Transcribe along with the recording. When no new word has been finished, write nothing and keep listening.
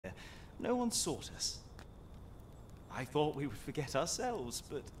no one sought us. I thought we would forget ourselves,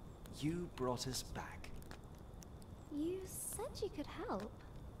 but you brought us back. You said you could help.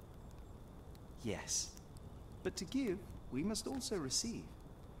 Yes, but to give, we must also receive.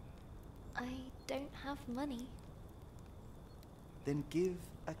 I don't have money. Then give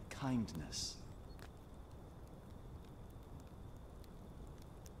a kindness.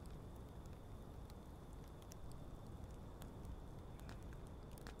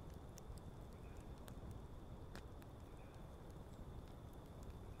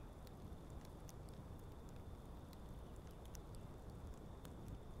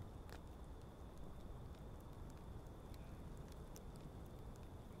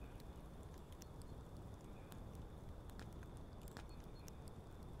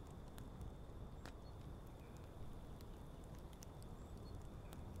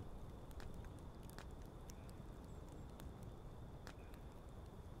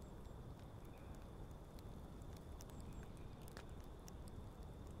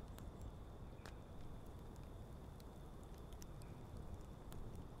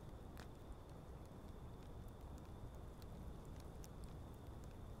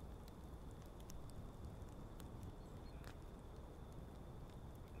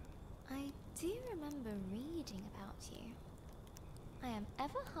 I do remember reading about you. I am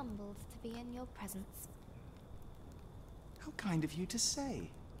ever humbled to be in your presence. How kind of you to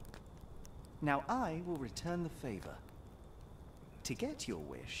say. Now I will return the favor. To get your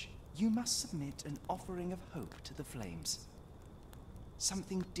wish, you must submit an offering of hope to the flames.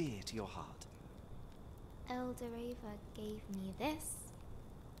 Something dear to your heart. Elder Ava gave me this.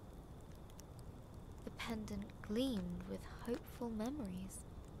 The pendant gleamed with hopeful memories.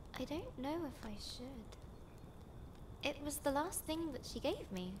 I don't know if I should. It was the last thing that she gave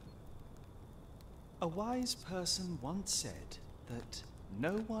me. A wise person once said that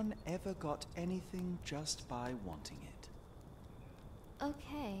no one ever got anything just by wanting it.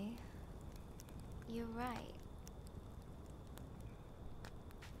 Okay. You're right.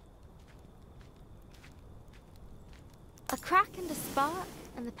 A crack and a spark,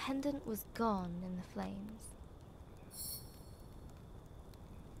 and the pendant was gone in the flames.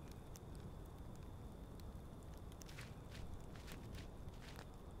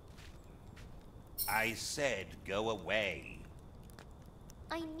 I said go away.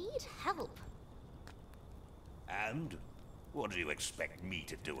 I need help. And? What do you expect me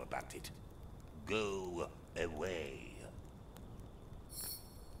to do about it? Go away.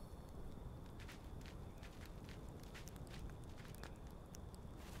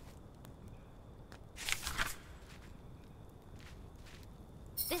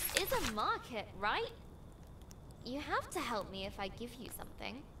 This is a market, right? You have to help me if I give you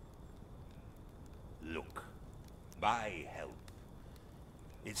something. Look, my help.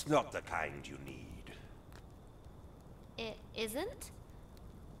 It's not the kind you need. It isn't?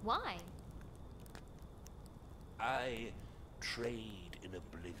 Why? I trade in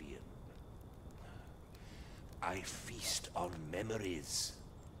oblivion. I feast on memories.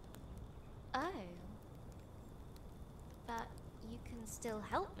 Oh. But you can still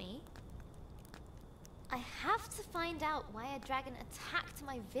help me. I have to find out why a dragon attacked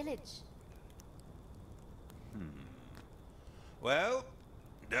my village. Well,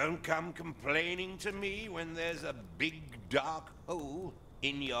 don't come complaining to me when there's a big dark hole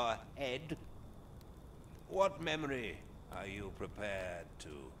in your head. What memory are you prepared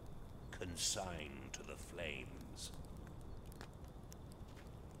to consign to the flames?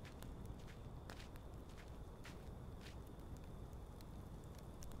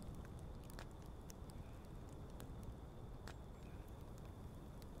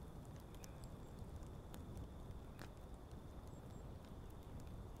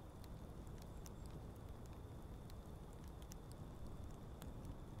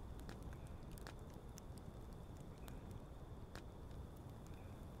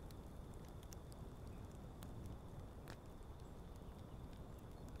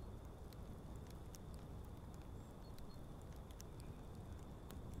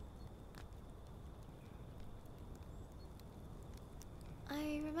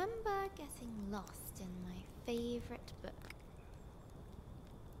 I remember getting lost in my favorite book.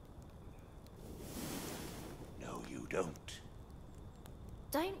 No, you don't.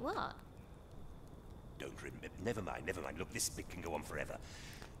 Don't what? Don't remember. Never mind, never mind. Look, this bit can go on forever.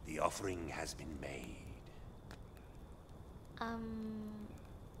 The offering has been made.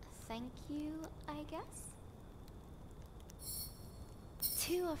 Thank you, I guess?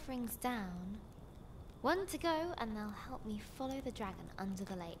 2 offerings down. 1 to go, and they'll help me follow the dragon under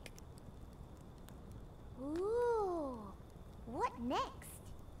the lake. Ooh, what next?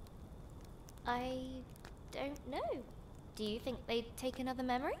 I don't know. Do you think they'd take another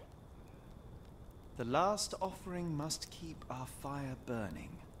memory? The last offering must keep our fire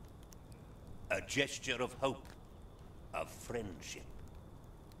burning. A gesture of hope, of friendship.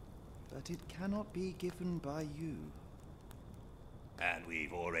 But it cannot be given by you. And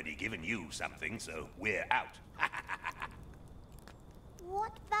we've already given you something, so we're out.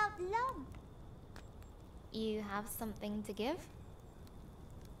 What about Lump? You have something to give?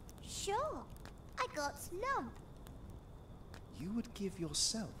 Sure, I got Lump. You would give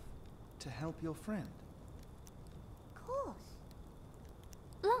yourself to help your friend. Course.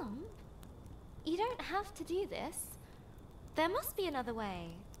 Lump? You don't have to do this. There must be another way.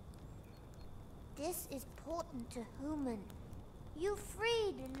 This is important to Human. You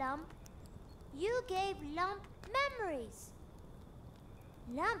freed Lump. You gave Lump memories.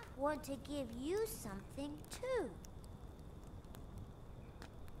 Lump want to give you something too.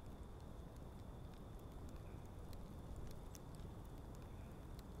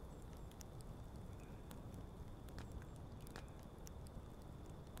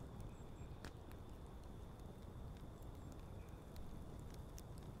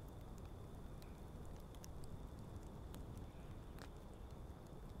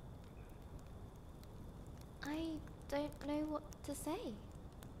 I don't know what to say.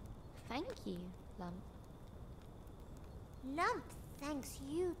 Thank you, Lump. Lump thanks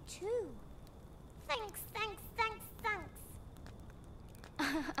you too. Thanks, thanks, thanks, thanks.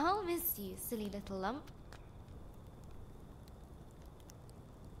 I'll miss you, silly little Lump.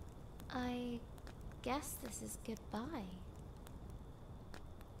 I guess this is goodbye.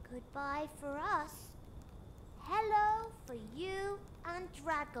 Goodbye for us. Hello for you and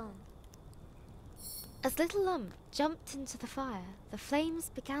Dragon. As little Lump jumped into the fire, the flames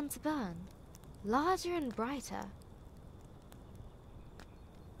began to burn, larger and brighter.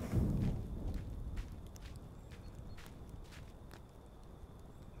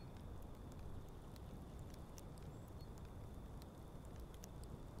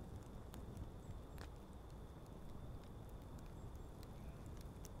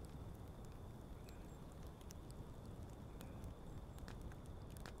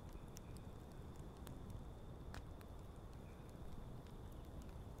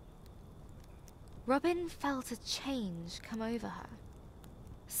 Robin felt a change come over her.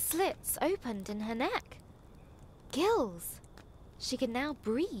 Slits opened in her neck. Gills! She could now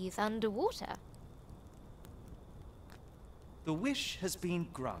breathe underwater. The wish has been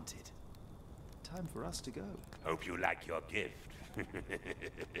granted. Time for us to go. Hope you like your gift. Thank you,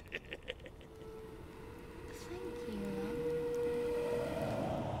 Lump.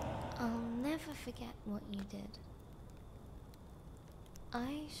 I'll never forget what you did.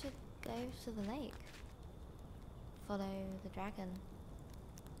 I should go to the lake. Follow the dragon.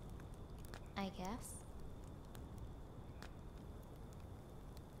 I guess.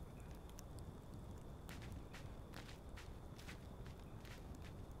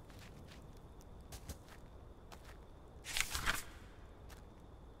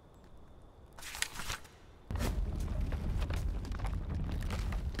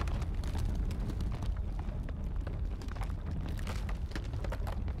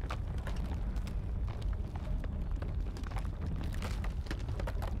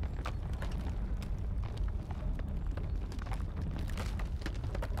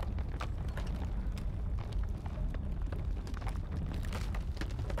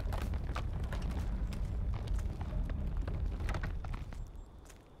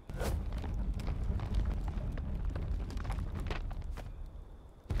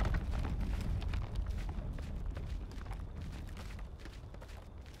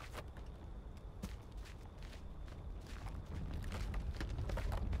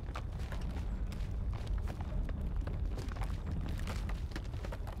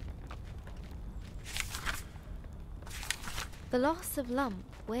 The loss of Lump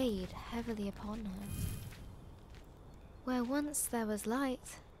weighed heavily upon her. Where once there was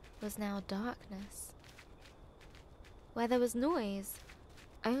light, was now darkness. Where there was noise,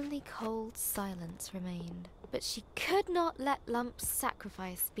 only cold silence remained. But she could not let Lump's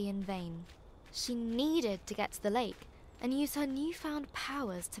sacrifice be in vain. She needed to get to the lake and use her newfound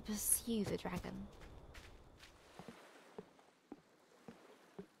powers to pursue the dragon.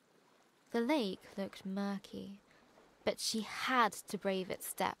 The lake looked murky, but she had to brave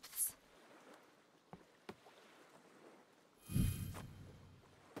its depths.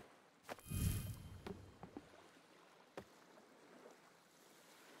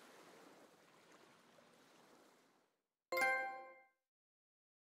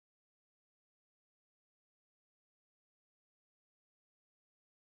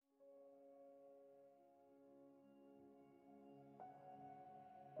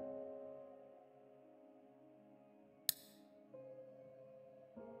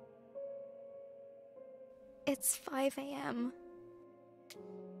 It's 5 a.m.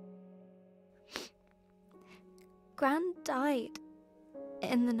 Gran died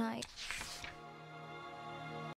in the night.